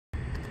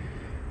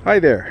Hi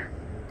there.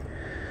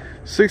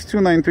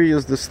 6293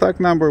 is the stock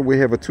number. We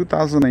have a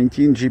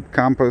 2019 Jeep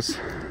Compass.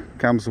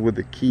 Comes with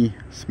a key,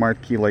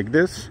 smart key like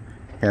this.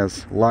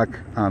 Has lock,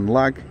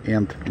 unlock,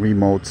 and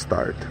remote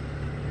start.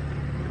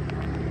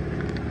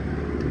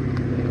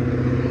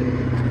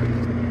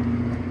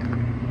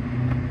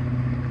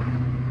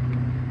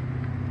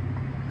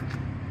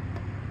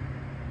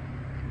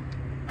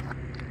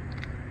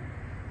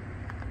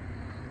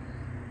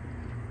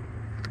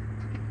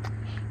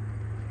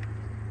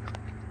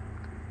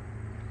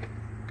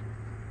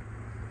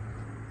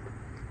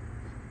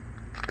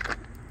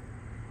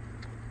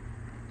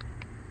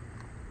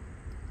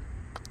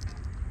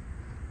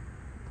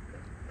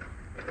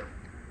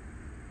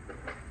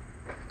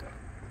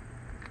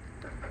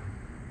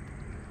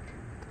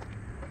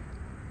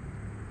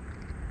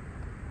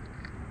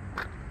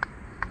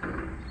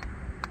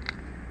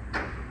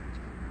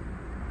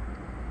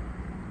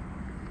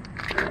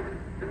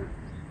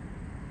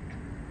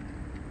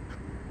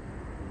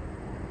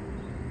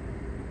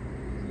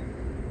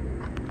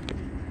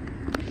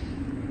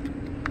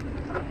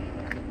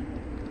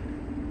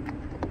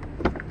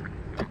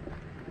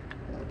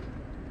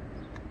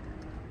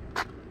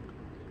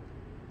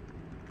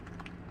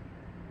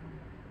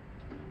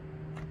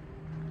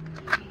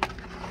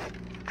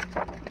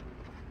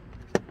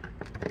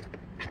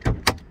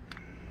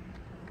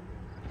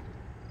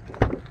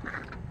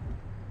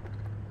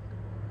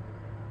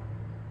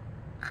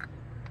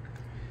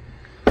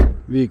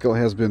 Vehicle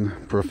has been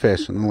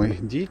professionally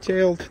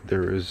detailed.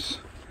 There is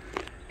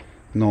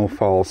no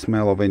foul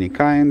smell of any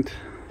kind,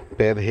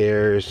 pet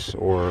hairs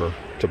or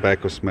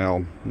tobacco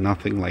smell,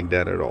 nothing like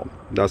that at all.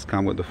 Does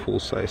come with a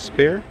full-size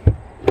spare.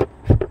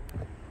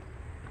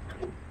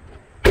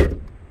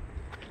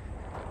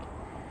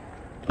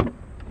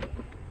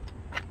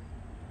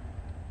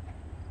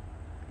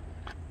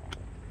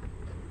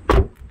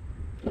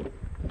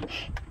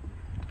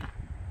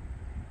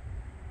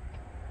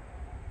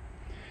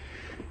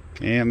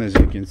 And as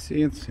you can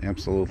see, it's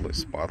absolutely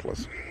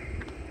spotless.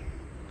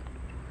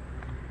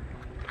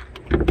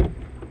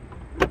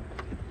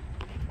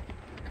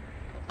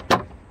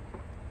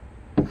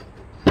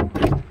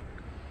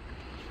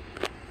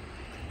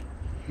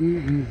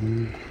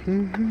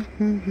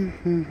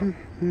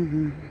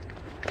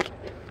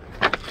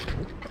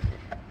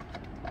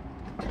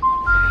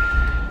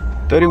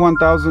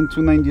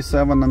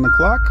 $31,297 on the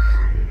clock.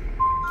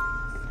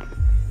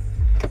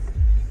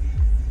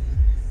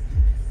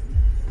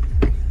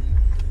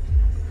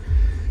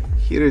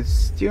 Heated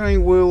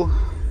steering wheel,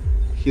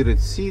 heated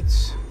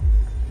seats.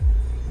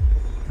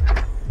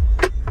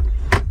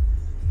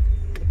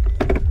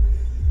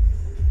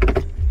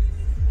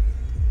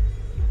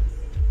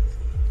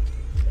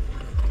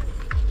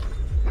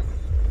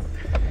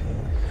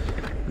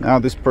 Now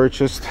this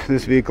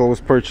vehicle was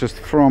purchased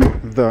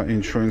from the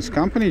insurance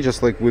company,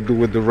 just like we do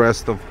with the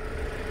rest of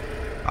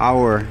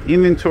our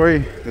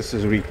inventory. This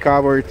is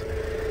recovered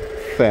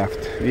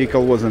theft.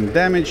 Vehicle wasn't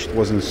damaged,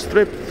 wasn't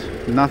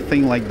stripped,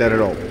 nothing like that at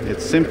all.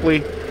 It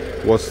simply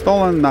was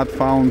stolen, not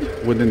found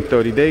within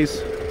 30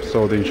 days.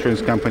 So the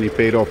insurance company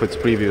paid off its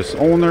previous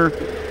owner,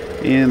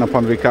 and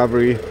upon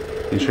recovery,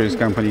 insurance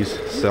companies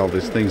sell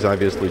these things,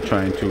 obviously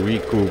trying to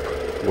recoup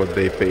what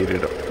they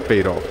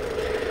paid off.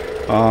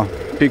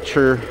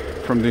 Picture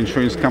from the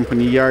insurance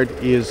company yard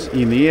is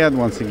in the ad.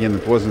 Once again,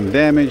 it wasn't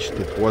damaged,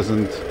 it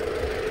wasn't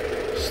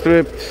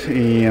stripped,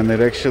 and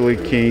it actually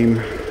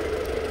came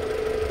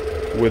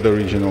with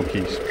original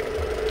keys.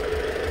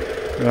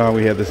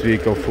 We had this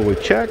vehicle fully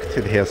checked.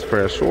 It has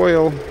fresh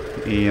oil,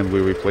 and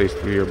we replaced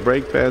rear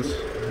brake pads.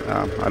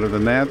 Other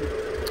than that,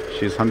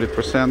 she's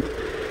 100%.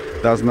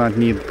 Does not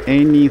need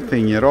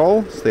anything at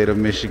all. State of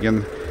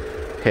Michigan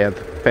had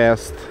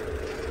passed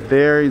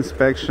their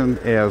inspection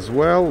as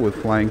well with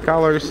flying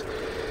colors.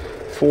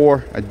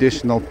 For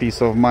additional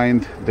peace of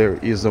mind, there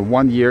is a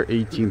 1-year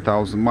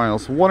 18,000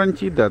 miles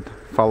warranty that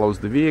follows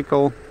the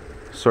vehicle,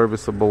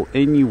 serviceable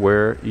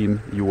anywhere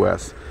in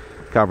US.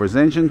 Covers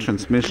engine,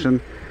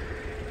 transmission,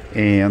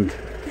 and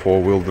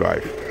four-wheel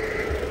drive.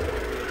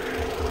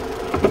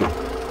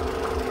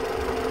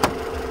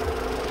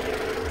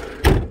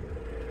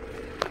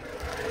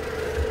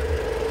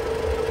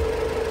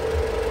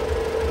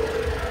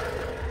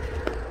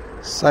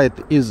 Site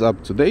is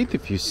up to date.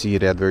 If you see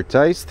it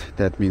advertised,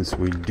 that means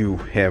we do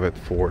have it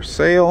for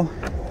sale.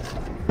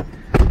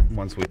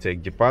 Once we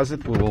take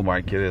deposit, we will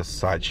mark it as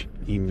such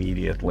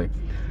immediately.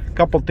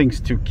 Couple things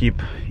to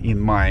keep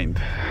in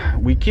mind.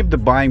 We keep the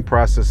buying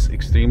process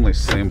extremely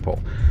simple.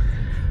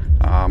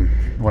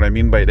 What I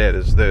mean by that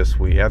is this: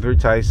 we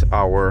advertise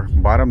our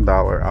bottom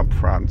dollar up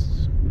front.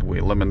 We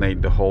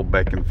eliminate the whole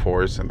back and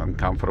forth and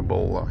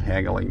uncomfortable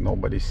haggling.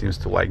 Nobody seems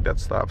to like that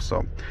stuff.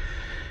 So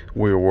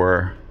we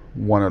were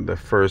one of the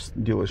first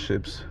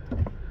dealerships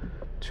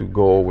to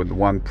go with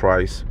one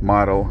price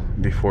model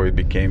before it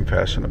became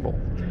fashionable.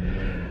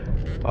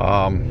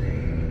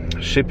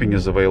 Shipping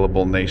is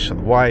available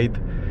nationwide.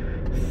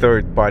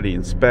 Third-party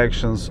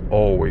inspections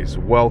always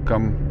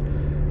welcome.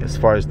 As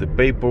far as the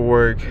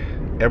paperwork,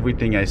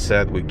 everything I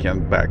said we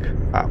can back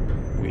up.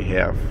 We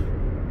have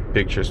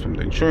pictures from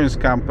the insurance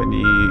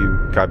company,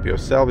 copy of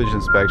salvage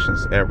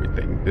inspections,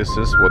 everything. This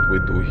is what we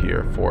do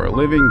here for a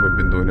living. We've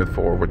been doing it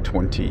for over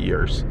 20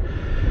 years.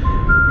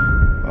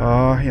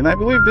 And I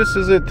believe this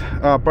is it.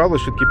 Probably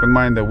should keep in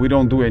mind that we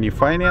don't do any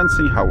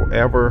financing.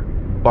 However,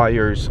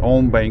 buyers'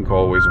 own bank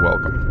always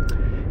welcome.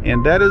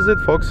 And that is it,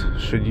 folks.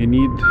 Should you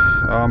need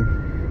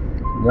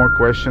more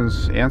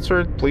questions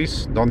answered,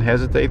 please don't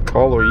hesitate,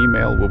 call or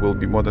email. We will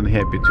be more than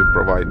happy to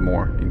provide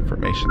more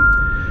information.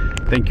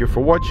 Thank you for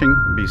watching.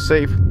 Be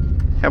safe.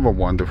 Have a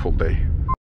wonderful day.